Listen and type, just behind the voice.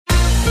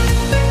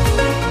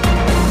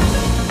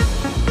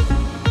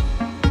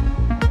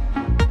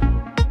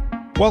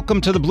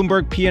Welcome to the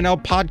Bloomberg P&L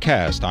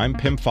podcast. I'm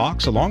Pim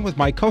Fox, along with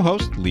my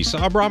co-host, Lisa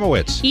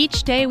Abramowitz.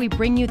 Each day, we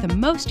bring you the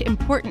most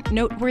important,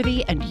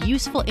 noteworthy, and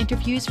useful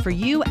interviews for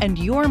you and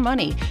your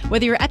money,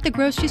 whether you're at the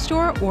grocery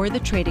store or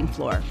the trading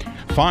floor.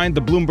 Find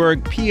the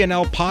Bloomberg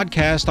P&L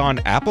podcast on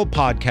Apple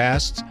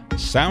Podcasts,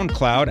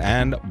 SoundCloud,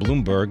 and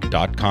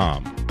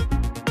Bloomberg.com.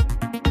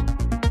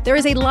 There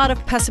is a lot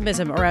of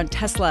pessimism around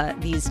Tesla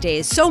these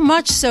days, so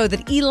much so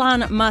that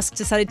Elon Musk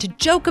decided to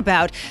joke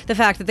about the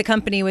fact that the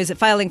company was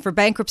filing for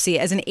bankruptcy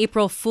as an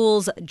April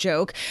Fool's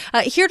joke.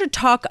 Here to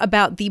talk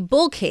about the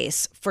bull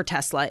case for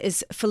Tesla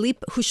is Philippe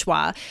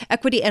Houchois,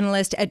 equity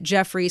analyst at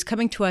Jefferies,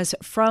 coming to us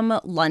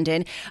from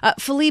London.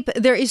 Philippe,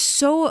 there is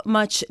so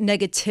much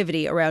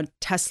negativity around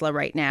Tesla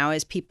right now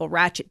as people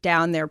ratchet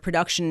down their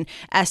production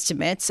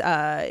estimates.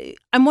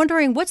 I'm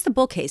wondering, what's the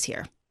bull case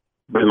here?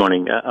 Good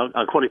morning.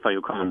 I'll qualify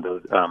your comment,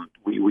 though.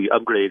 We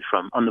upgraded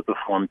from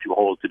underperform to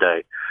hold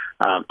today.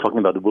 Talking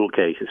about the bull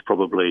case is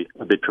probably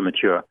a bit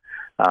premature.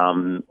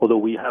 Although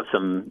we have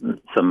some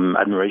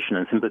admiration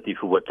and sympathy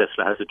for what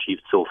Tesla has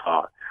achieved so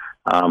far.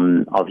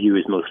 Our view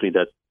is mostly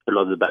that a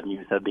lot of the bad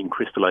news have been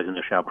crystallized in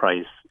the share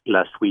price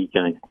last week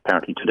and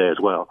apparently today as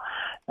well.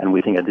 And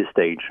we think at this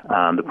stage,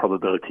 the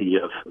probability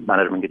of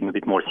management getting a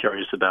bit more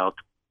serious about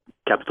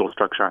capital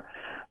structure,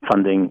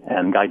 funding,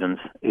 and guidance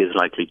is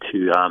likely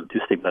to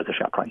stabilize the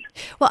share price.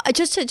 Well,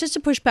 just to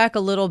push back a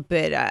little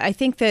bit, I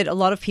think that a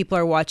lot of people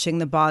are watching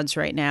the bonds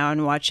right now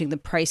and watching the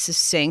prices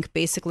sink,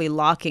 basically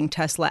locking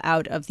Tesla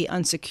out of the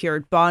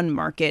unsecured bond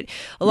market.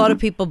 A lot of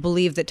people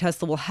believe that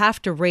Tesla will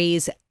have to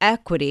raise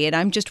equity, and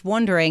I'm just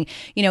wondering,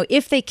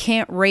 if they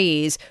can't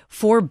raise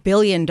 $4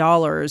 billion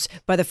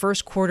by the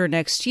first quarter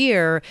next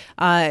year,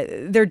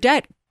 their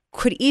debt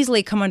could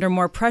easily come under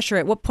more pressure.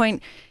 At what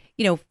point,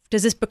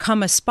 does this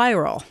become a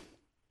spiral?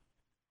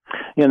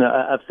 Yeah, no,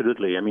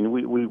 absolutely. I mean,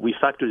 we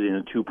factored in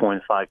a 2.5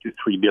 to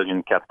 3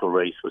 billion capital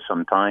raise for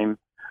some time,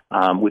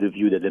 with a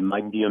view that there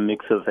might be a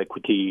mix of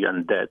equity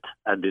and debt.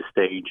 At this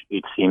stage,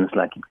 it seems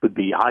like it could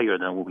be higher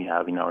than what we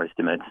have in our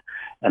estimates,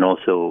 and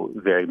also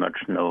very much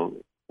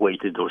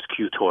weighted or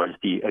skewed towards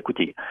the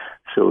equity.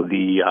 So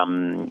the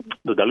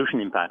dilution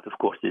impact, of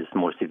course, is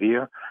more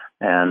severe,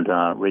 and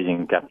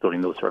raising capital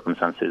in those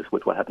circumstances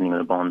with what's happening on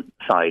the bond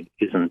side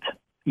isn't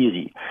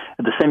easy.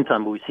 At the same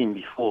time, what we've seen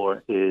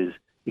before is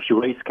if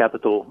you raise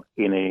capital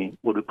in a,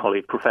 what we call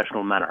a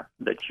professional manner,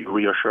 that you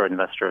reassure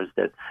investors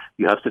that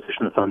you have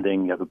sufficient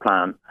funding, you have a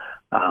plan,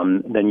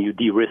 then you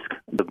de-risk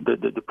the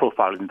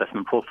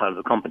investment profile of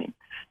the company.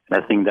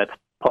 And I think that's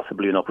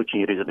possibly an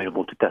opportunity that's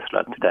available to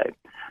Tesla today.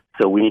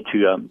 So we need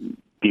to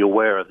be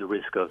aware of the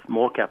risk of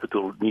more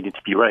capital needing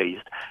to be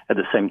raised. At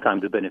the same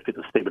time, the benefit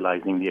of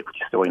stabilizing the equity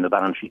story in the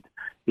balance sheet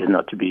is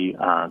not to be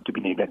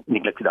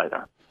neglected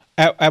either.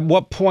 At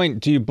what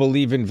point do you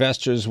believe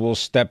investors will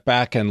step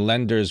back and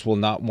lenders will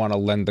not want to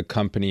lend the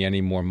company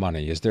any more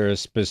money? Is there a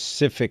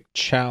specific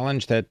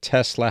challenge that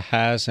Tesla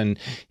has, and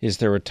is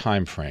there a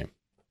time frame?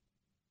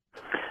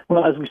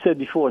 Well, as we said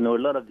before, a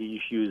lot of the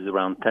issues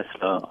around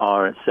Tesla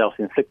are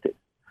self-inflicted.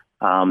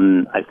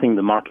 I think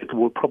the market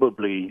will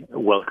probably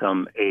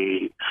welcome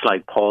a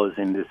slight pause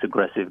in this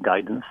aggressive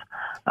guidance,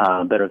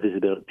 better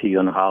visibility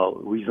on how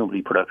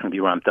reasonably production will be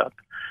ramped up.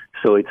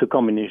 So it's a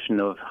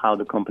combination of how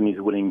the company is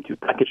willing to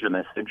package the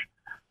message,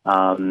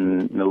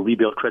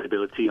 rebuild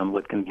credibility on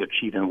what can be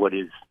achieved and what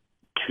is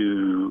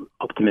too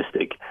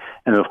optimistic,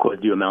 and of course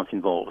the amounts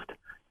involved.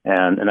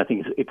 And I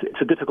think it's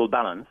a difficult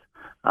balance,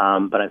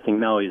 but I think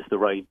now is the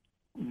right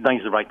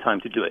time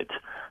to do it.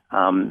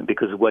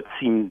 Because what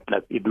seemed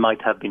like it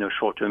might have been a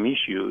short-term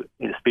issue,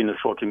 it's been a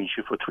short-term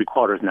issue for 3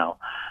 quarters now.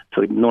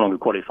 So it no longer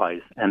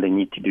qualifies, and they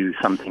need to do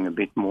something a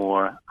bit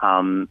more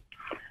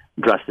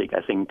drastic,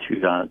 I think,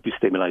 to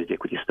stabilize the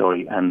equity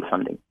story and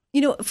funding.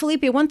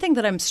 Philippe, one thing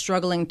that I'm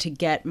struggling to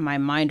get my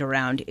mind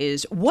around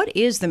is what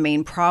is the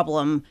main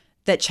problem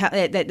that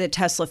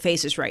Tesla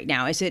faces right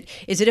now? Is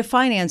it a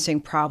financing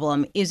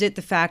problem? Is it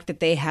the fact that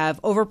they have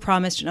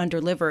overpromised and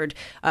underdelivered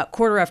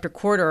quarter after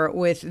quarter,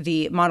 with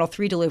the Model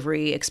 3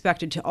 delivery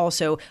expected to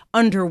also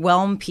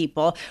underwhelm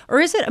people? Or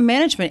is it a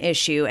management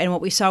issue and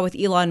what we saw with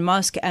Elon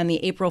Musk and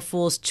the April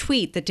Fool's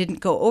tweet that didn't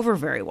go over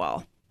very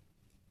well?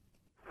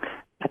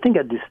 I think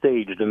at this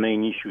stage, the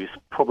main issue is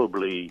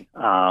probably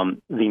the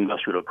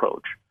industrial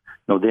approach.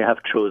 They have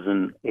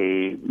chosen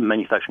a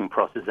manufacturing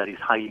process that is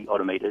highly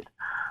automated.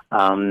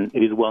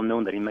 It is well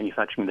known that in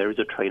manufacturing there is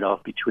a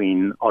trade-off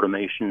between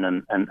automation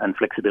and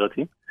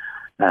flexibility,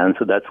 and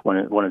so that's one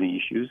of the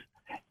issues.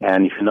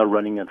 And if you're not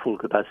running at full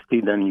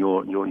capacity, then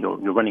your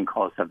running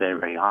costs are very,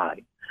 very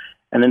high.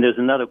 And then there's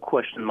another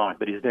question mark,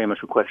 but it's very much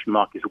a question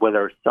mark, is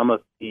whether some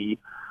of the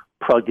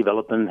product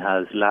development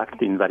has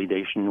lacked in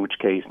validation, in which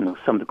case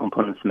some of the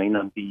components may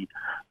not be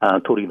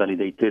totally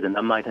validated, and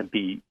that might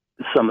be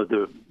some of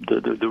the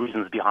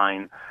reasons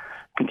behind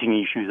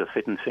continuing issues of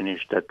fit and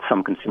finish that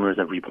some consumers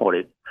have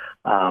reported.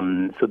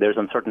 So there's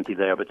uncertainty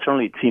there, but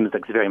certainly it seems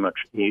like it's very much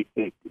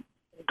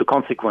the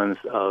consequence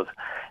of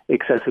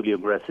excessively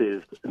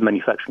aggressive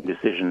manufacturing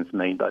decisions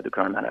made by the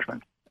current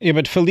management. Yeah,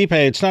 but Felipe,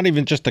 it's not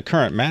even just the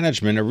current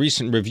management. A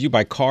recent review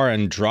by Car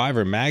and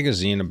Driver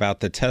magazine about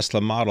the Tesla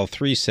Model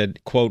 3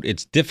 said, quote,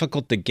 it's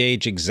difficult to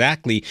gauge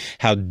exactly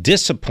how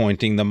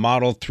disappointing the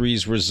Model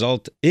 3's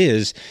result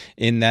is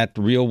in that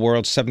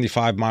real-world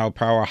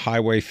 75-mile-per-hour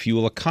highway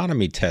fuel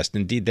economy test.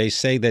 Indeed, they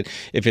say that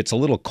if it's a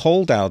little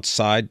cold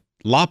outside,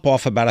 lop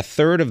off about a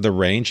third of the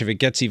range. If it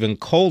gets even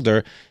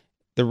colder,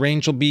 the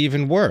range will be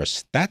even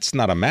worse. That's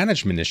not a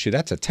management issue.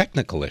 That's a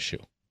technical issue.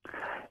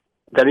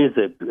 That is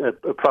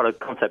a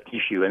product concept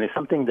issue, and it's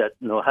something that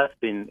has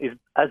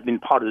been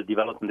part of the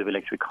development of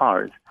electric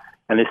cars.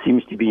 And there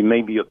seems to be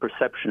maybe a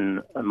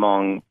perception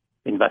among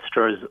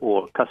investors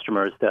or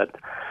customers that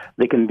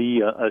there can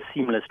be a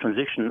seamless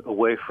transition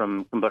away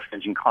from combustion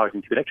engine cars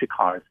into electric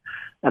cars.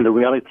 And the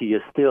reality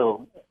is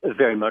still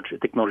very much a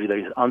technology that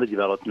is under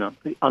development,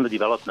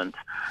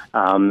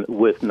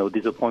 with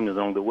disappointments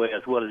along the way,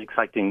 as well as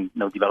exciting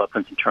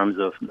developments in terms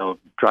of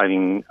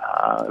driving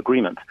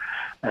agreements.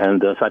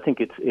 And so I think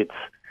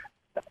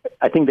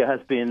I think there has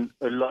been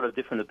a lot of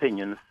different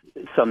opinions,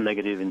 some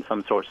negative in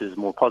some sources,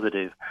 more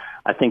positive.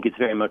 I think it's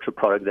very much a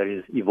product that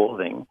is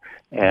evolving,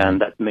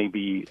 and that may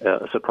be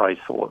a surprise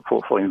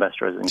for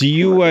investors. Do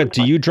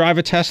you drive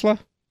a Tesla?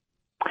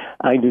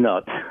 I do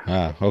not.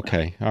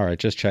 Okay. All right.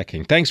 Just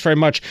checking. Thanks very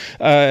much.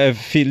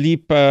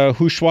 Philippe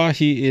Houchois,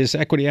 he is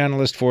equity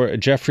analyst for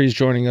Jefferies,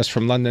 joining us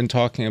from London,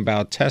 talking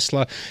about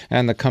Tesla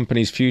and the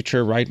company's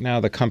future. Right now,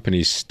 the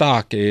company's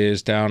stock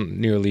is down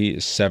nearly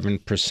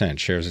 7%.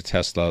 Shares of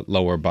Tesla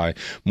lower by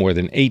more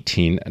than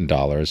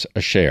 $18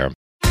 a share.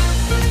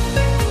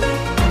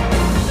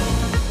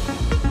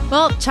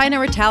 Well, China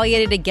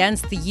retaliated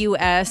against the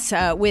U.S.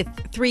 With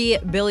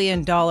 $3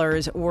 billion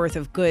worth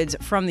of goods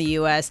from the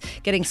U.S.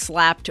 getting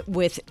slapped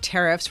with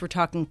tariffs. We're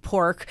talking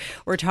pork.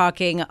 We're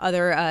talking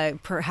other,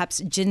 perhaps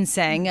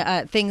ginseng,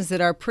 things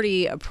that are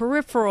pretty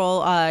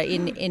peripheral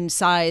in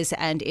size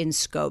and in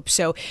scope.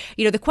 So,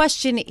 the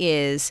question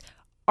is,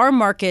 are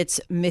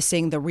markets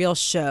missing the real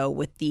show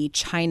with the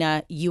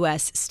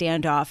China-U.S.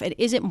 standoff? And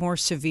is it more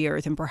severe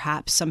than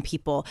perhaps some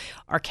people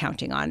are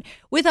counting on?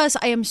 With us,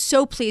 I am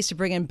so pleased to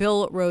bring in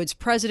Bill Rhodes,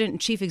 President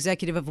and Chief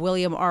Executive of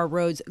William R.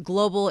 Rhodes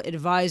Global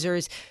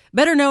Advisors,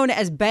 better known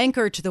as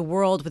banker to the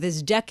world with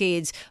his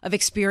decades of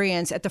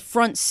experience at the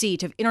front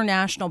seat of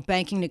international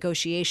banking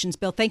negotiations.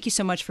 Bill, thank you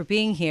so much for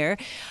being here.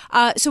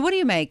 So what do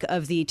you make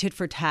of the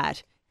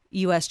tit-for-tat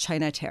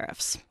U.S.-China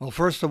tariffs? Well,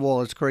 first of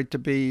all, it's great to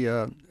be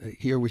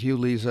here with you,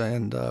 Lisa,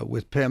 and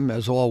with Pim,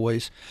 as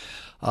always.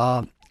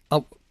 I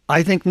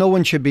think no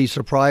one should be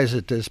surprised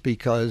at this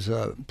because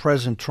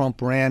President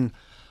Trump ran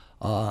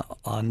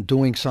on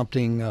doing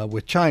something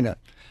with China.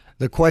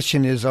 The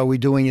question is, are we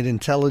doing it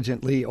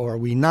intelligently or are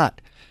we not?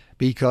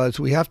 Because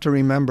we have to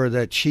remember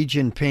that Xi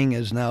Jinping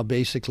is now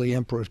basically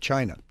Emperor of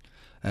China.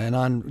 And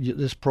on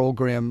this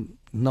program,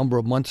 a number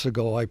of months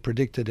ago, I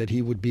predicted that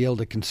he would be able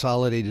to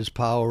consolidate his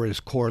power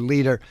as core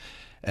leader.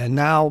 And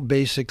now,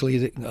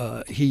 basically,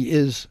 he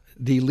is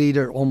the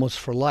leader almost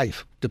for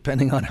life,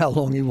 depending on how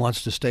long he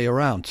wants to stay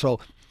around.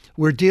 So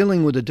we're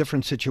dealing with a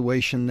different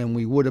situation than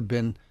we would have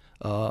been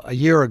a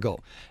year ago.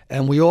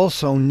 And we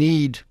also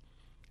need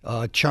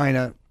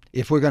China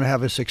if we're going to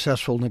have a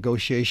successful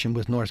negotiation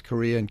with North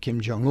Korea and Kim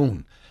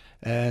Jong-un.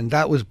 And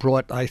that was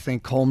brought, I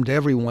think, home to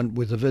everyone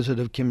with the visit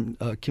of Kim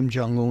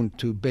Jong-un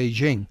to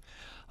Beijing.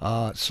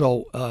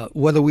 So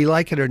whether we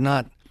like it or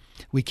not,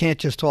 we can't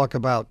just talk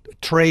about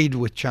trade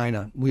with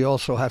China. We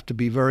also have to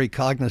be very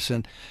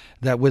cognizant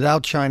that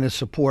without China's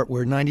support,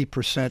 where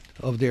 90%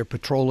 of their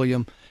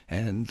petroleum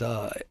and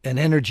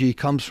energy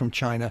comes from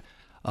China,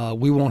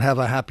 we won't have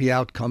a happy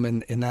outcome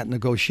in that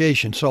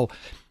negotiation. So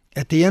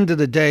at the end of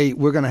the day,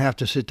 we're going to have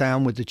to sit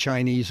down with the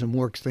Chinese and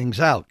work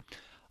things out.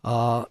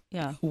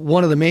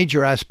 One of the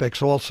major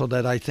aspects also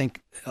that I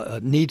think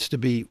needs to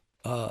be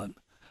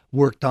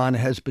worked on,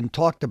 has been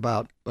talked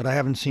about, but I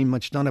haven't seen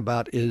much done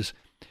about, is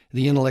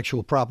the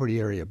intellectual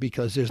property area,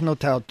 because there's no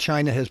doubt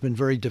China has been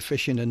very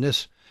deficient in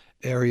this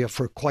area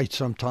for quite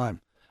some time,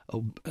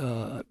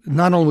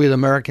 not only with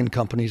American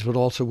companies, but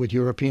also with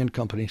European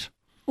companies.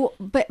 Well,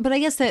 but I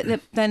guess that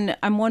then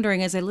I'm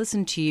wondering, as I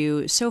listen to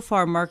you, so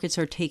far markets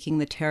are taking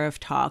the tariff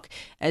talk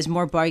as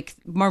more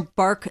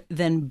bark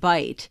than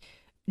bite.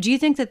 Do you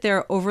think that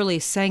they're overly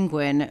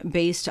sanguine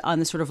based on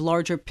the sort of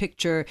larger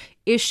picture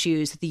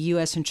issues that the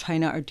U.S. and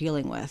China are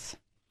dealing with?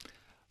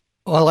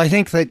 Well, I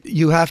think that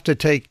you have to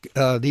take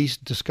these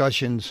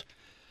discussions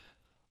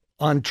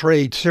on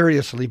trade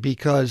seriously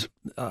because,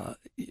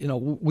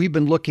 we've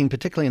been looking,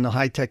 particularly in the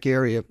high-tech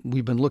area,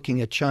 we've been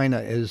looking at China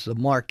as the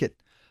market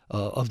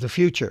of the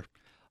future.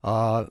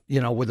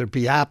 Whether it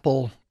be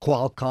Apple,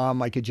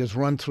 Qualcomm, I could just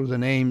run through the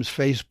names,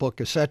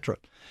 Facebook, etc.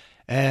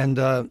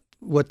 And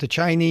what the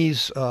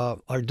Chinese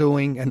are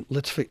doing, and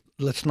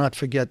let's not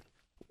forget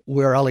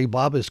where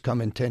Alibaba's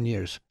come in 10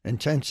 years. And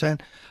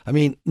Tencent, I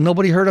mean,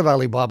 nobody heard of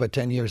Alibaba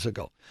 10 years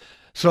ago.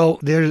 So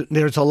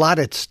there's a lot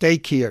at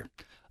stake here.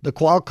 The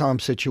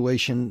Qualcomm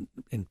situation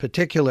in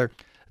particular,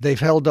 they've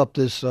held up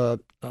this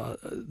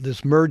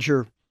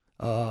merger,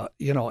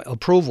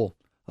 approval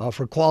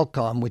for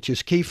Qualcomm, which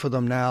is key for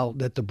them now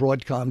that the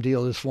Broadcom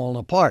deal has fallen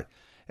apart.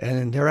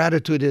 And their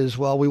attitude is,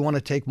 well, we want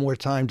to take more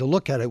time to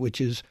look at it,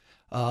 which is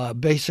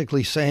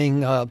basically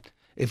saying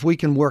if we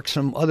can work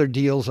some other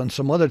deals on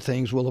some other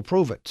things, we'll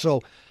approve it.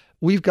 So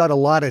we've got a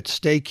lot at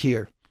stake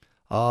here.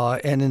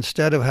 And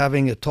instead of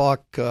having a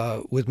talk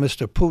with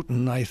Mr.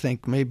 Putin, I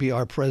think maybe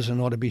our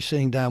president ought to be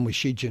sitting down with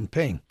Xi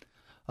Jinping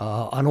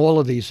on all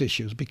of these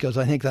issues, because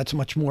I think that's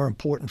much more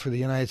important for the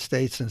United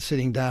States than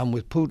sitting down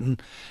with Putin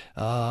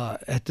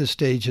at this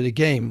stage of the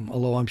game,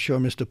 although I'm sure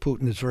Mr.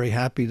 Putin is very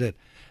happy that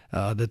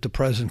the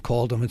president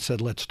called him and said,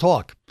 let's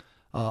talk.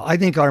 I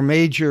think our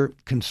major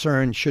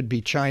concern should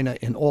be China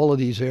in all of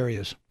these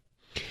areas.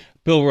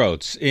 Bill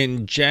Rhodes,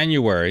 in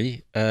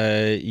January,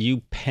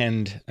 you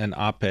penned an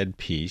op-ed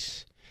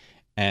piece,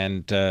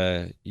 and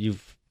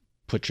you've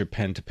put your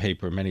pen to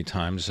paper many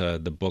times, the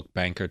book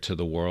Banker to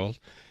the World.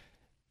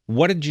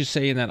 What did you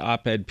say in that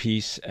op-ed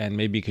piece? And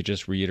maybe you could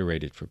just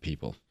reiterate it for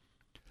people.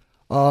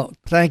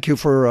 Thank you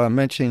for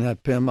mentioning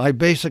that, Pim. I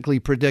basically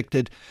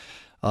predicted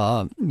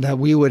that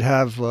we would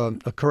have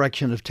a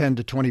correction of 10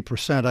 to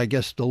 20%. I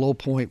guess the low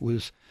point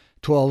was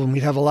 12, and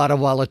we'd have a lot of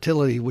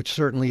volatility, which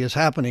certainly is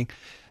happening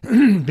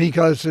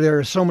because there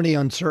are so many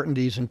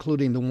uncertainties,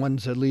 including the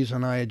ones that Lisa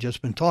and I had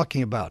just been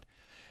talking about.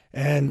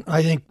 And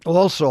I think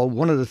also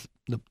one of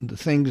the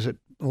things that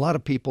a lot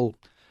of people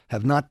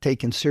have not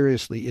taken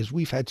seriously is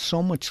we've had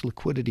so much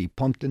liquidity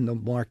pumped in the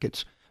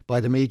markets by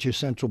the major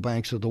central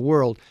banks of the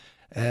world,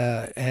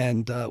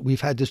 and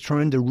we've had this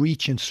tremendous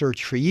reach and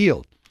search for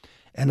yield.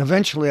 And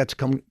eventually that's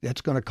going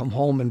to come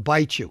home and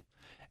bite you,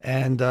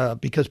 and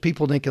because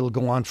people think it'll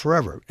go on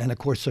forever. And, of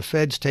course, the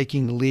Fed's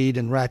taking the lead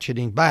and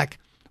ratcheting back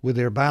with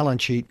their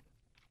balance sheet.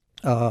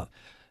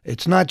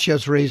 It's not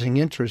just raising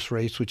interest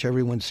rates, which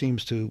everyone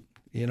seems to,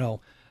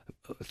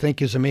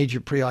 think is a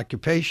major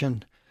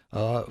preoccupation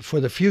for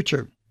the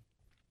future,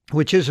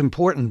 which is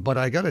important. But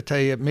I got to tell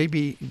you,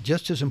 maybe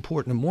just as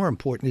important and more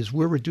important is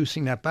we're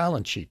reducing that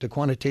balance sheet, the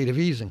quantitative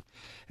easing.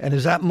 And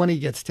as that money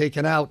gets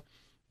taken out,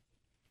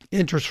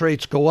 interest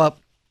rates go up.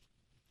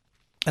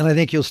 And I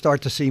think you'll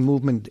start to see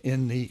movement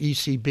in the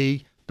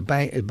ECB, the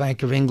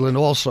Bank of England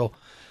also.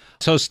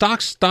 So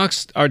stocks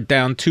are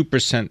down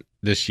 2%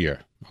 this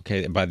year,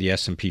 okay, by the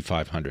S&P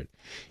 500.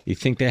 You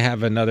think they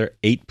have another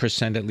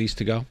 8% at least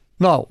to go?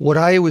 No, what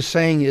I was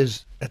saying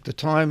is at the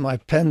time I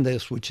penned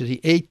this, which is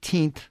the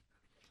 18th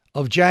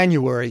of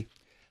January,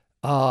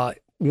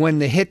 when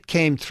the hit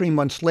came 3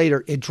 months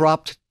later, it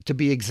dropped to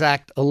be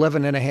exact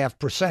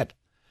 11.5%.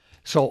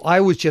 So I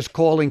was just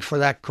calling for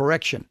that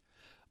correction.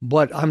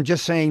 But I'm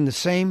just saying the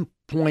same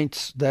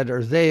points that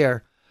are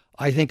there,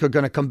 I think are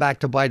going to come back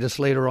to bite us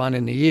later on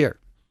in the year.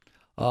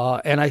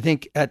 And I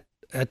think at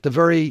the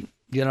very,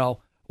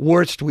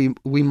 worst, we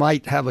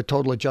might have a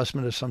total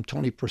adjustment of some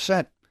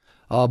 20%.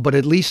 But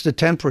at least the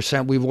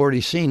 10%, we've already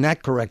seen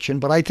that correction.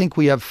 But I think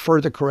we have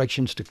further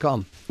corrections to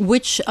come.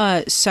 Which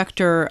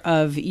sector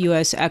of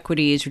U.S.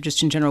 equities, or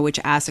just in general, which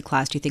asset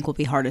class do you think will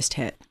be hardest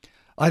hit?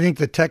 I think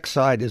the tech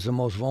side is the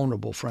most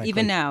vulnerable, frankly.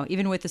 Even now,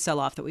 even with the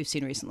sell-off that we've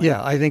seen recently.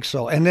 Yeah, I think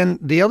so. And then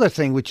the other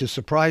thing which has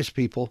surprised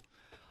people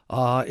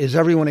is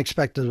everyone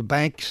expected the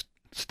bank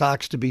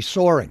stocks to be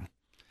soaring,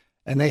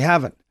 and they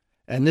haven't.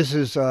 And this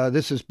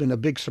has been a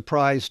big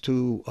surprise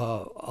to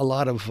a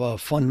lot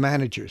of fund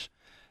managers.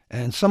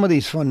 And some of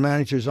these fund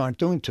managers aren't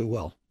doing too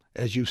well,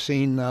 as you've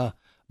seen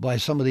by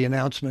some of the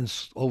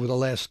announcements over the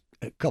last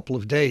couple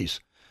of days.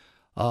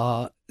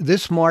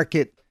 This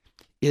market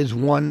is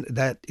one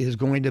that is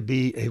going to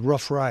be a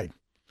rough ride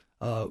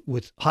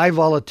with high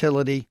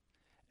volatility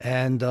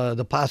and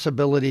the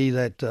possibility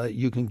that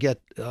you can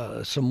get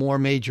some more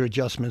major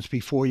adjustments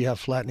before you have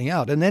flattening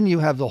out. And then you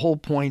have the whole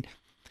point,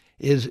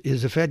 is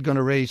the Fed going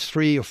to raise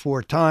 3 or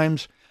 4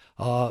 times?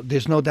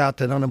 There's no doubt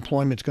that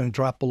unemployment is going to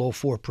drop below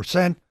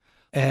 4%.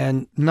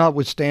 And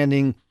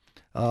notwithstanding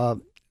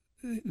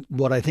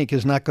what I think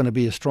is not going to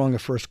be as strong a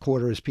first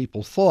quarter as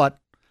people thought,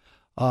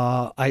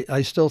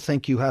 I still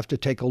think you have to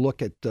take a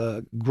look at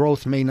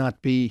growth may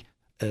not be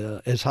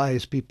as high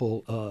as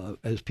people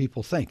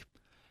think,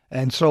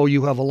 and so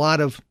you have a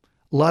lot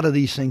of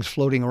these things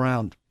floating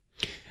around.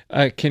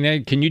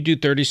 Can you do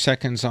 30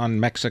 seconds on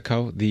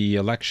Mexico? The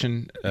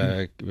election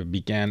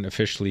began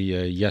officially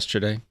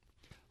yesterday.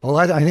 Well,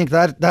 I think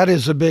that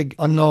is a big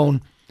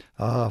unknown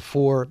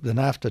for the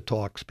NAFTA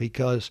talks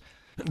because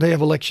they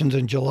have elections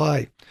in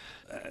July,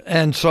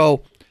 and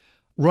so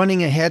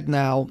running ahead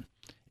now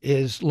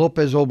is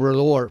López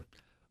Obrador,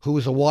 who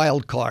is a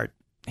wild card.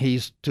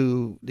 He's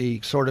to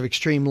the sort of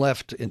extreme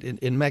left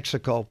in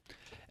Mexico.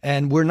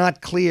 And we're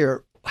not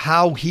clear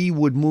how he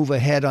would move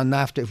ahead on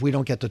NAFTA if we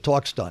don't get the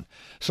talks done.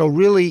 So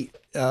really,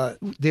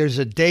 there's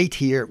a date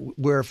here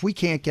where if we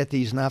can't get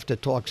these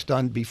NAFTA talks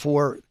done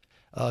before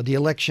the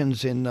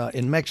elections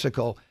in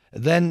Mexico,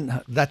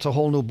 then that's a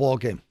whole new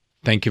ballgame.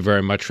 Thank you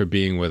very much for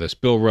being with us.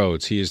 Bill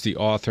Rhodes, he is the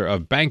author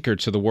of Banker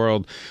to the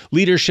World,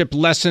 Leadership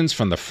Lessons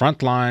from the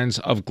Front Lines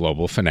of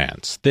Global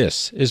Finance.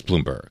 This is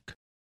Bloomberg.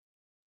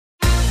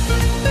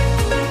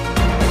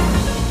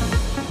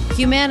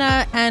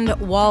 Humana and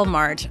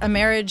Walmart, a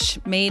marriage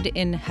made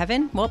in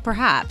heaven? Well,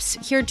 perhaps.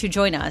 Here to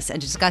join us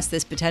and discuss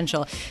this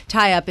potential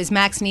tie-up is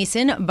Max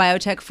Neeson,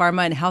 biotech,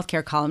 pharma, and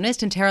healthcare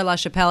columnist, and Tara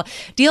LaChapelle,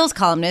 deals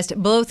columnist,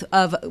 both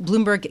of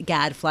Bloomberg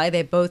Gadfly.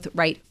 They both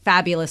write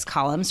fabulous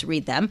columns.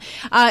 Read them.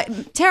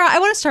 Tara, I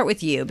want to start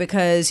with you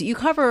because you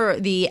cover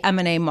the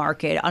M&A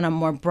market on a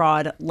more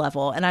broad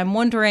level, and I'm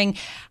wondering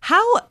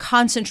how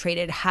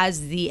concentrated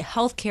has the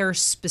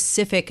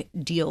healthcare-specific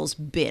deals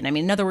been? I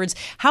mean, in other words,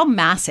 how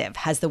massive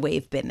has the wave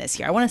been this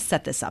year? I want to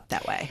set this up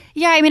that way.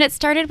 Yeah, I mean, it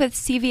started with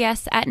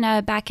CVS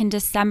Aetna back in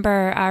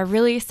December, a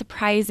really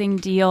surprising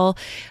deal.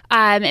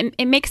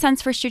 It makes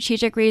sense for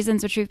strategic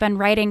reasons, which we've been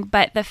writing,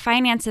 but the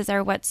finances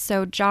are what's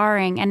so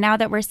jarring. And now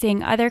that we're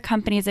seeing other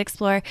companies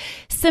explore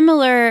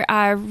similar,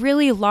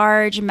 really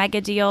large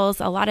mega deals,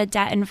 a lot of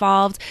debt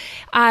involved,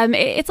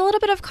 it's a little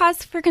bit of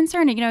cause for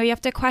concern. You know, you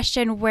have to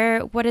question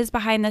what is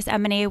behind this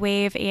M&A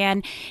wave,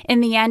 and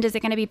in the end, is it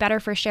going to be better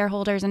for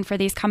shareholders and for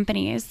these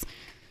companies?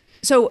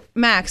 So,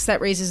 Max, that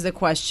raises the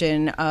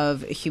question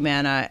of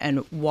Humana and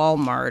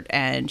Walmart.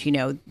 And, you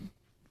know,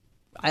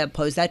 I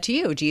pose that to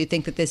you. Do you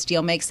think that this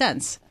deal makes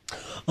sense?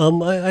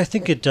 I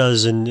think it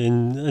does in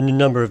a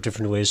number of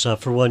different ways.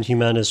 For one,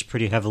 Humana is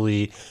pretty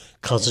heavily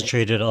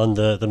concentrated on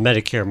the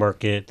Medicare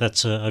market.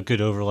 That's a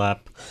good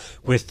overlap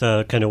with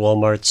kind of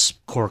Walmart's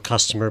core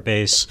customer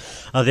base.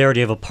 They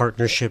already have a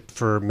partnership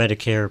for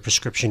Medicare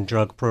prescription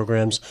drug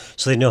programs,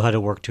 so they know how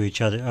to work to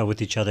each other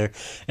with each other.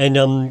 And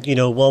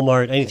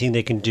Walmart, anything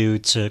they can do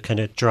to kind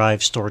of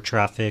drive store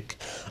traffic,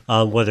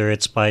 whether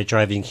it's by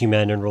driving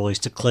Humana enrollees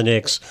to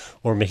clinics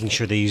or making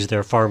sure they use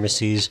their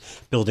pharmacies,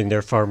 building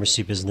their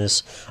pharmacy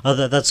business,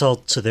 that's all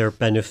to their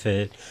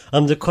benefit.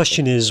 The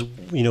question is,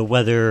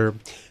 whether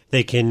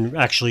they can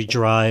actually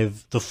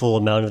drive the full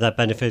amount of that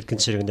benefit,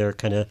 considering their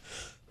kind of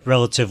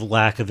relative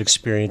lack of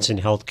experience in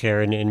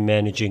healthcare and in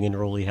managing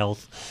enrollee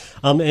health.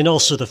 And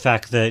also the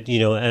fact that,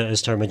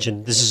 as Tara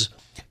mentioned, this is,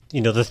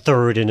 the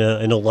third in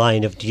a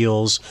line of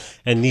deals,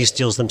 and these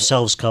deals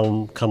themselves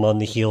come on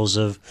the heels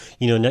of,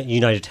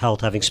 United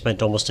Health having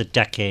spent almost a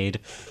decade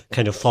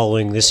kind of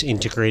following this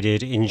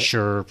integrated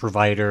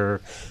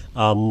insurer-provider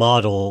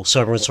model.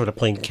 So everyone's sort of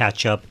playing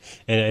catch up,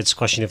 and it's a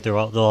question if they'll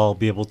all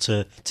be able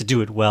to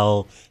do it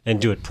well and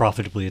do it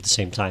profitably at the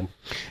same time.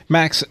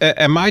 Max,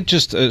 am I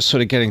just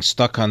sort of getting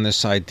stuck on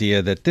this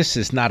idea that this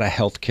is not a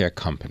healthcare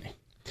company?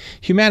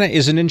 Humana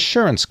is an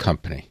insurance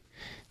company.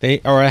 They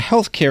are a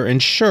healthcare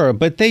insurer,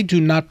 but they do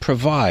not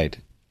provide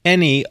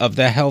any of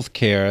the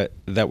healthcare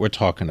that we're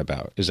talking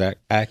about. Is that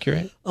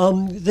accurate?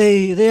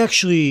 They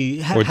actually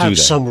have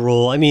some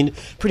role. I mean,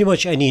 pretty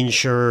much any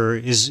insurer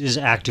is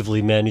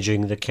actively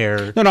managing the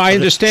care. No, I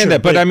understand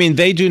that, but I mean,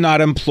 they do not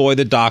employ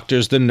the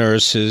doctors, the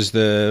nurses,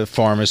 the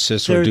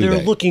pharmacists, or do they?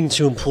 They're looking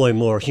to employ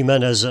more.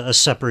 Humana has a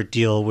separate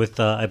deal with,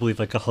 I believe,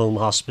 like a home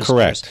hospice.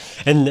 Correct.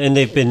 And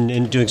they've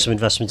been doing some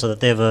investments on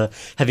that. They have a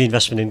heavy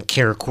investment in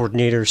care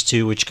coordinators,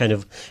 too, which kind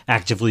of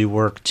actively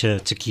work to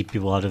keep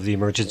people out of the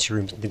emergency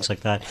rooms and things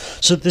like that.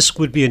 So this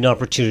would be an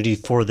opportunity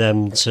for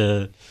them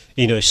to,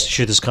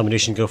 should this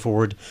combination go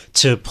forward,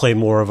 to play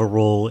more of a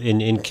role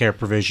in care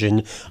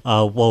provision,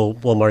 while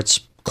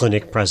Walmart's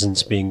clinic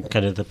presence being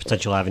kind of the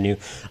potential avenue.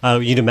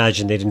 You'd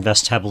imagine they'd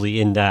invest heavily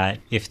in that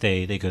if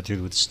they go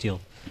through with this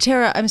deal.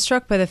 Tara, I'm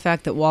struck by the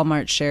fact that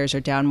Walmart shares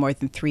are down more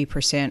than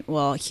 3%,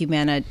 while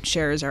Humana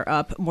shares are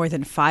up more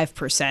than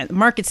 5%. The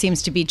market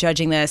seems to be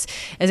judging this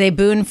as a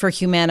boon for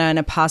Humana and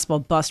a possible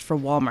bust for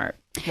Walmart.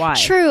 Why?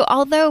 True,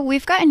 although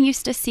we've gotten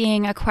used to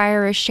seeing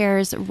acquirer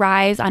shares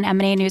rise on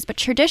M&A news, but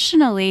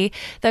traditionally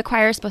the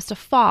acquirer is supposed to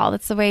fall.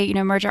 That's the way,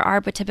 merger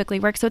arb would typically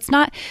work. So it's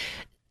not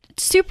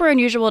super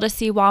unusual to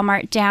see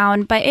Walmart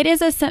down, but it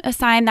is a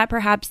sign that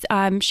perhaps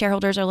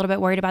shareholders are a little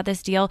bit worried about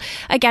this deal.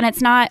 Again, it's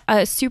not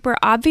a super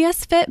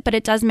obvious fit, but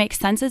it does make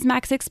sense, as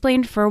Max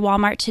explained, for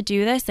Walmart to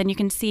do this. And you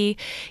can see,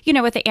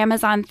 with the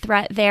Amazon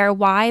threat there,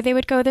 why they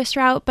would go this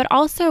route. But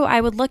also, I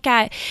would look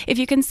at, if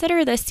you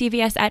consider the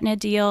CVS Aetna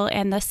deal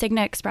and the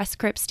Cigna Express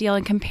Scripts deal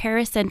in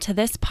comparison to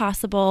this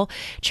possible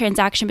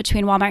transaction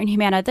between Walmart and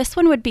Humana, this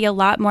one would be a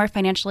lot more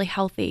financially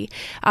healthy.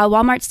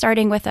 Walmart's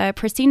starting with a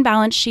pristine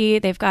balance sheet.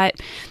 They've got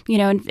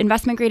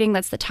investment grading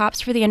that's the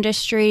tops for the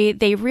industry.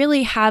 They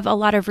really have a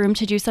lot of room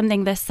to do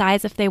something this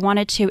size if they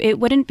wanted to. It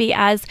wouldn't be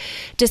as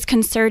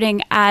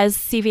disconcerting as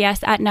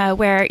CVS Aetna,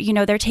 where,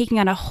 they're taking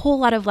on a whole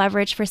lot of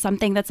leverage for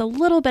something that's a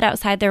little bit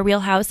outside their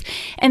wheelhouse.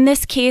 In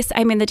this case,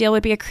 I mean, the deal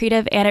would be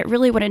accretive and it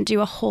really wouldn't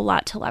do a whole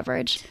lot to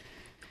leverage.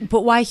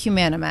 But why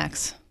Humana,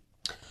 Max?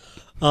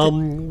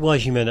 Well,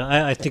 Humana,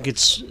 I think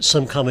it's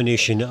some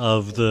combination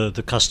of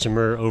the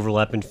customer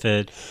overlap and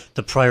fit,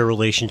 the prior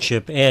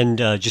relationship, and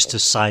just a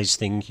size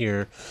thing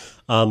here.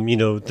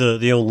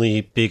 The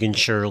only big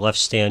insurer left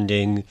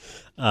standing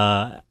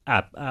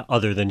app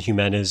other than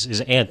Humana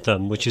is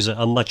Anthem, which is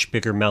a much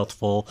bigger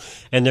mouthful,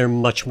 and they're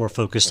much more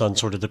focused on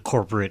sort of the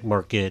corporate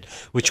market,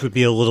 which would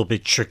be a little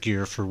bit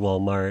trickier for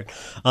Walmart.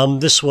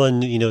 This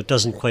one,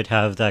 doesn't quite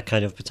have that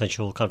kind of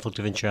potential conflict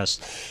of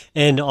interest,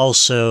 and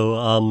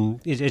also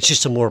it's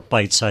just a more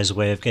bite-sized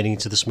way of getting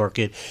into this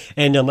market.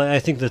 And I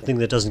think the thing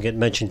that doesn't get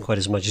mentioned quite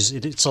as much is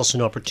it's also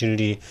an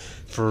opportunity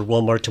for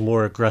Walmart to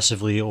more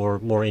aggressively or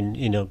more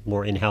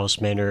more in-house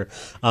manner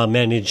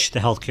manage the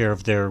healthcare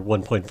of their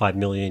 1.5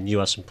 million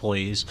U.S.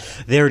 employees.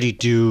 They already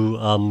do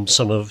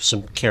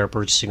some care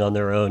purchasing on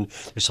their own.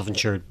 They're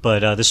self-insured,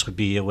 but this would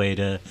be a way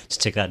to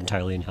take that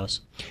entirely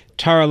in-house.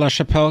 Tara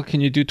LaChapelle,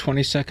 can you do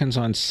 20 seconds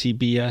on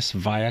CBS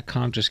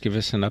Viacom? Just give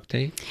us an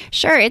update.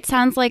 Sure. It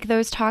sounds like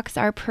those talks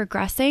are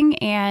progressing,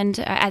 and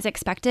as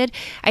expected,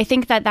 I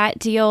think that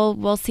deal,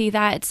 we'll see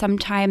that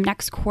sometime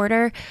next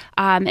quarter.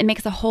 It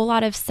makes a whole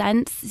lot of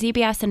sense,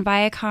 CBS and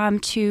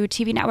Viacom, to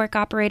TV network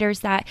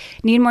operators that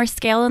need more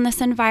scale in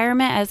this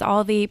environment as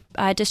all the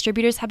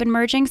distributors have been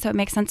merging. So it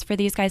makes sense for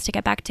these guys to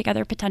get back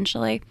together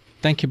potentially.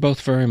 Thank you both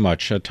very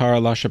much. Tara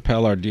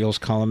LaChapelle, our deals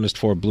columnist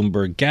for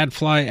Bloomberg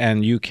Gadfly,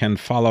 and you can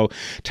follow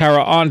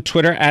Tara on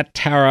Twitter at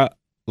Tara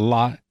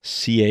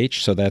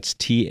LaCH, so that's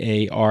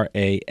TARALACH,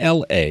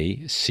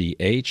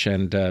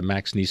 and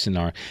Max Neeson,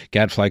 our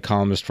Gadfly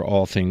columnist for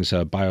all things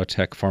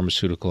biotech,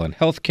 pharmaceutical, and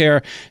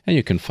healthcare, and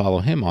you can follow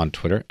him on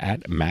Twitter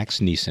at Max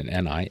Neeson,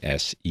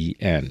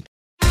 NISEN.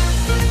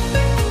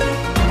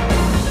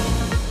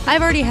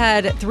 I've already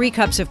had 3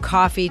 cups of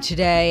coffee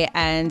today,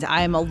 and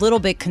I'm a little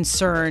bit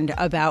concerned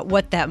about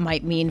what that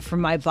might mean for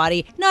my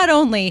body, not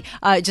only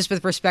just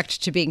with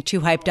respect to being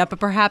too hyped up, but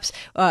perhaps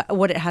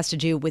what it has to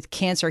do with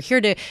cancer. Here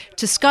to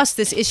discuss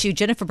this issue,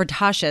 Jennifer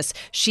Bertashis.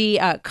 She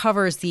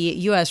covers the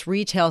U.S.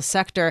 retail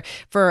sector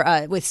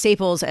for with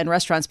staples and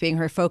restaurants being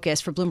her focus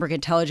for Bloomberg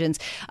Intelligence.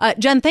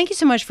 Jen, thank you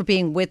so much for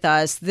being with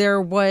us.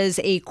 There was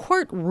a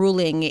court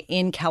ruling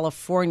in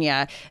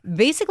California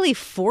basically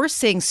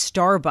forcing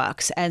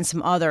Starbucks and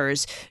some others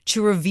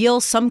to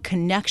reveal some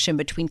connection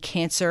between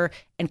cancer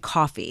and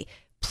coffee.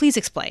 Please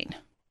explain.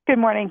 Good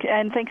morning,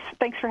 and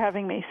thanks for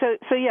having me.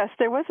 So yes,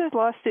 there was a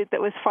lawsuit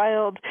that was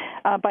filed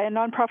by a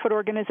nonprofit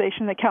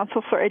organization, the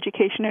Council for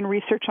Education and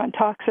Research on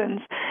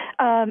Toxins,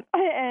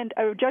 and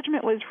a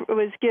judgment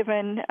was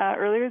given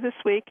earlier this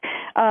week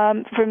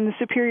from the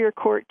Superior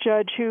Court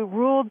judge, who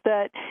ruled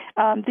that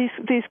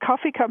these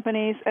coffee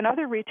companies and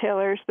other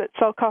retailers that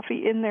sell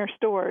coffee in their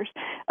stores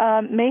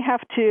may have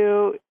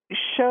to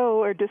show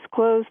or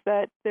disclose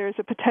that there's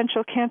a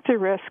potential cancer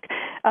risk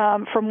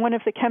from one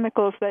of the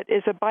chemicals that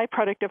is a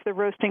byproduct of the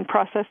roasting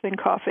process in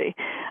coffee,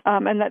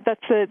 and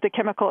that's the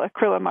chemical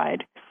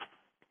acrylamide.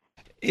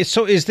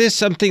 So is this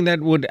something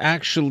that would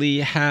actually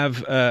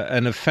have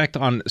an effect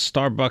on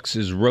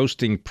Starbucks'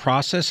 roasting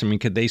process? I mean,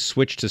 could they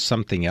switch to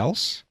something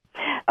else?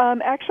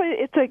 Actually,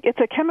 it's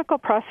a chemical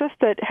process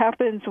that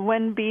happens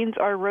when beans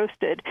are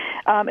roasted.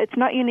 It's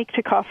not unique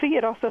to coffee.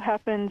 It also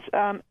happens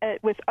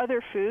with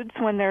other foods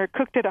when they're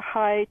cooked at a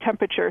high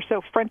temperature.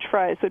 So French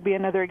fries would be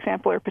another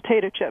example, or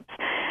potato chips.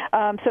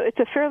 So it's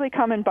a fairly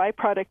common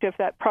byproduct of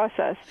that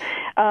process.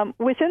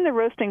 Within the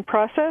roasting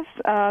process,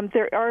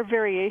 there are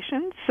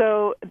variations.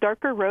 So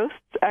darker roasts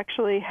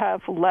actually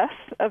have less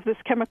of this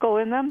chemical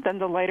in them than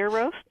the lighter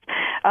roasts,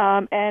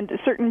 and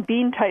certain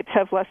bean types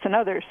have less than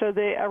others. So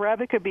the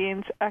Arabica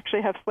beans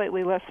actually have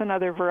slightly less than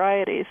other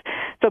varieties.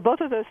 So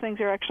both of those things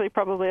are actually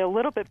probably a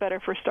little bit better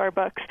for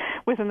Starbucks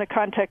within the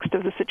context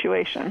of the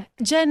situation.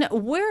 Jen,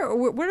 what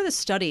are the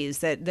studies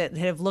that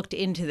have looked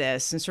into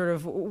this, and sort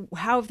of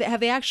how have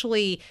they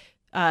actually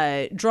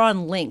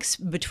drawn links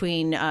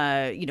between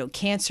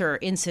cancer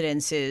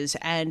incidences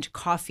and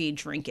coffee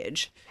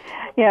drinkage?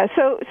 Yeah,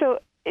 so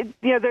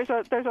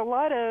there's a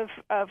lot of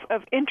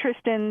interest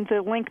in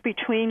the link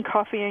between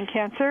coffee and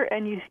cancer,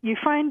 and you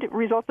find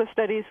results of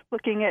studies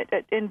looking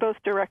at in both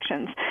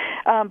directions.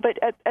 But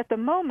at the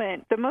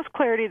moment, the most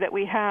clarity that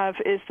we have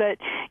is that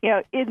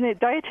in the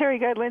dietary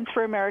guidelines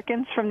for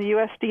Americans from the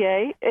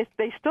USDA,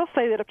 they still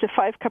say that up to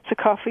 5 cups of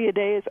coffee a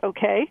day is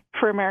okay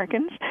for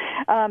Americans.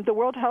 The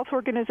World Health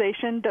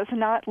Organization does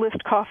not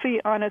list coffee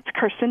on its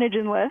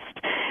carcinogen list,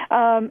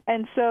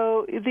 and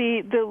so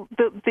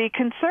the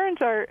concerns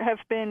have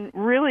been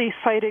really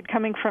cited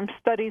coming from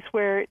studies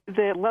where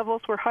the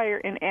levels were higher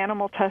in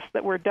animal tests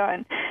that were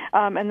done,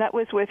 and that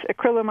was with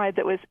acrylamide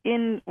that was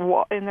in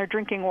their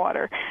drinking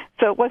water.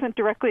 So it wasn't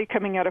directly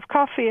coming out of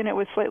coffee, and it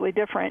was slightly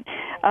different.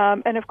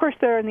 And of course,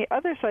 there on the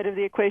other side of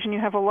the equation, you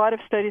have a lot of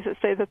studies that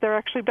say that there are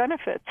actually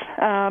benefits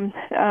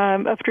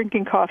of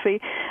drinking coffee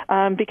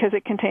because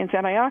it contains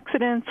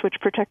antioxidants, which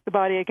protect the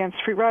body against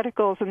free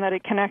radicals, and that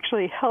it can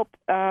actually help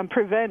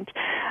prevent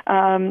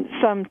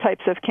some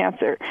types of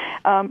cancer.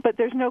 But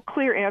there's no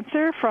clear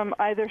answer from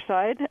either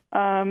side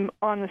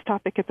on this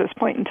topic at this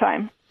point in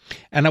time.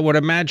 And I would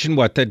imagine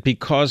that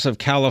because of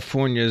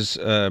California's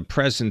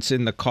presence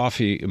in the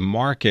coffee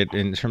market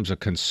in terms of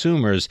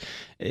consumers,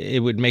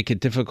 it would make it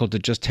difficult to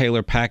just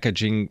tailor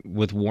packaging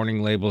with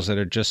warning labels that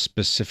are just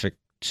specific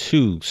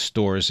to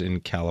stores in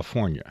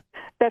California.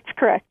 That's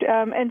correct.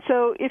 And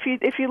so if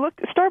you look,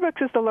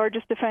 Starbucks is the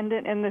largest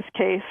defendant in this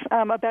case.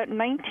 About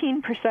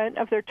 19%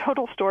 of their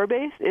total store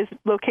base is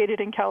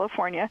located in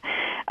California.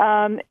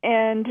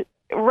 And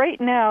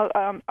right now,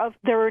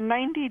 there are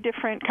 90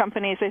 different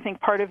companies, I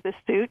think, part of this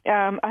suit.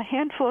 A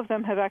handful of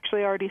them have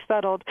actually already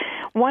settled.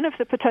 One of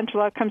the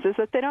potential outcomes is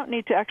that they don't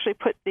need to actually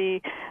put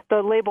the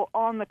label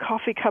on the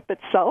coffee cup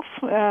itself,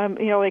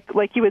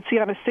 like you would see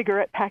on a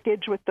cigarette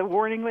package with the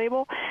warning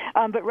label,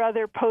 but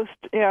rather post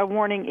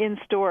warning in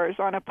stores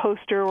on a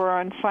poster or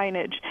on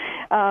signage.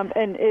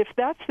 And if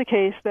that's the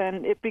case,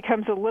 then it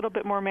becomes a little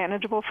bit more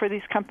manageable for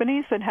these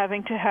companies than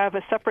having to have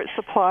a separate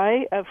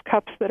supply of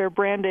cups that are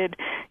branded,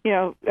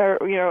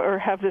 or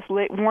have this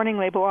warning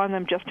label on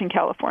them just in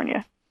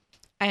California.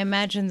 I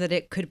imagine that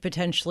it could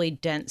potentially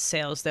dent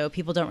sales, though.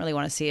 People don't really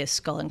want to see a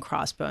skull and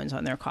crossbones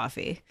on their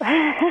coffee.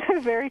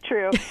 Very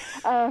true.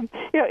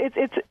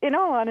 It's in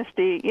all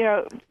honesty,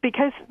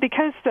 because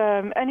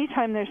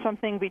anytime there's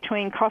something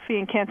between coffee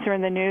and cancer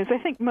in the news, I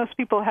think most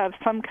people have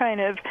some kind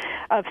of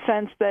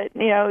sense that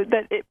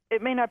that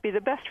it may not be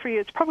the best for you.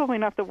 It's probably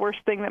not the worst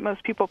thing that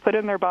most people put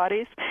in their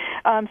bodies.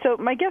 So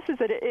my guess is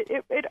that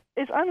it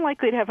is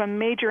unlikely to have a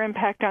major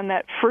impact on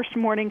that first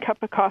morning cup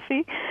of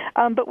coffee.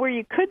 But where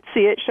you could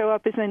see it show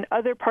up is in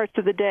other parts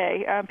of the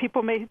day.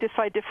 People may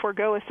decide to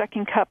forego a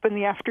second cup in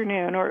the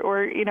afternoon,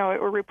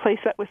 or replace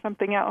that with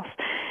something else.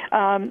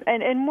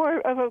 And more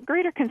of a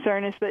greater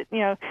concern is that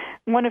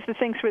one of the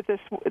things with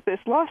this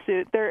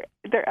lawsuit,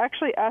 they're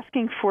actually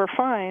asking for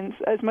fines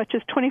as much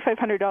as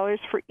 $2,500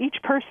 for each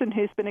person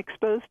who's been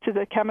exposed to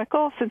the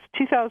chemical since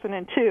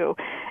 2002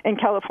 in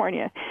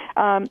California.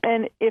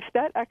 And if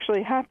that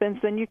actually happens,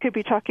 then you could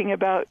be talking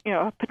about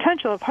a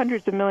potential of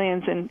hundreds of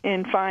millions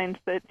in fines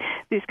that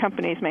these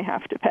companies may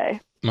have to pay.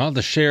 Well,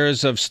 the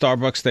shares of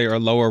Starbucks, they are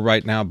lower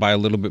right now by a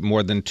little bit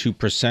more than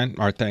 2%.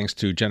 Our thanks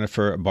to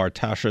Jennifer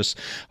Bartashis,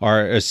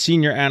 our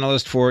senior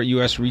analyst for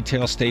U.S.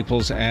 retail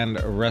staples and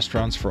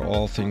restaurants for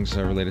all things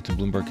related to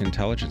Bloomberg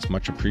Intelligence.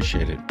 Much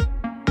appreciated.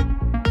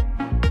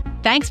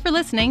 Thanks for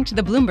listening to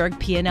the Bloomberg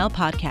P&L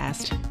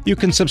podcast. You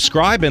can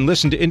subscribe and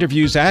listen to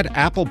interviews at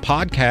Apple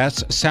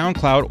Podcasts,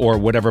 SoundCloud, or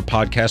whatever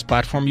podcast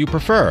platform you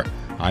prefer.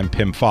 I'm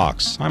Pim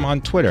Fox. I'm on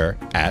Twitter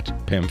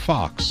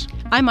 @PimFox.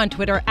 I'm on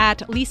Twitter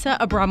 @Lisa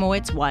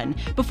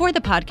Abramowitz1. Before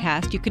the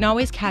podcast, you can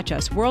always catch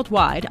us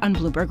worldwide on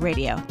Bloomberg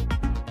Radio.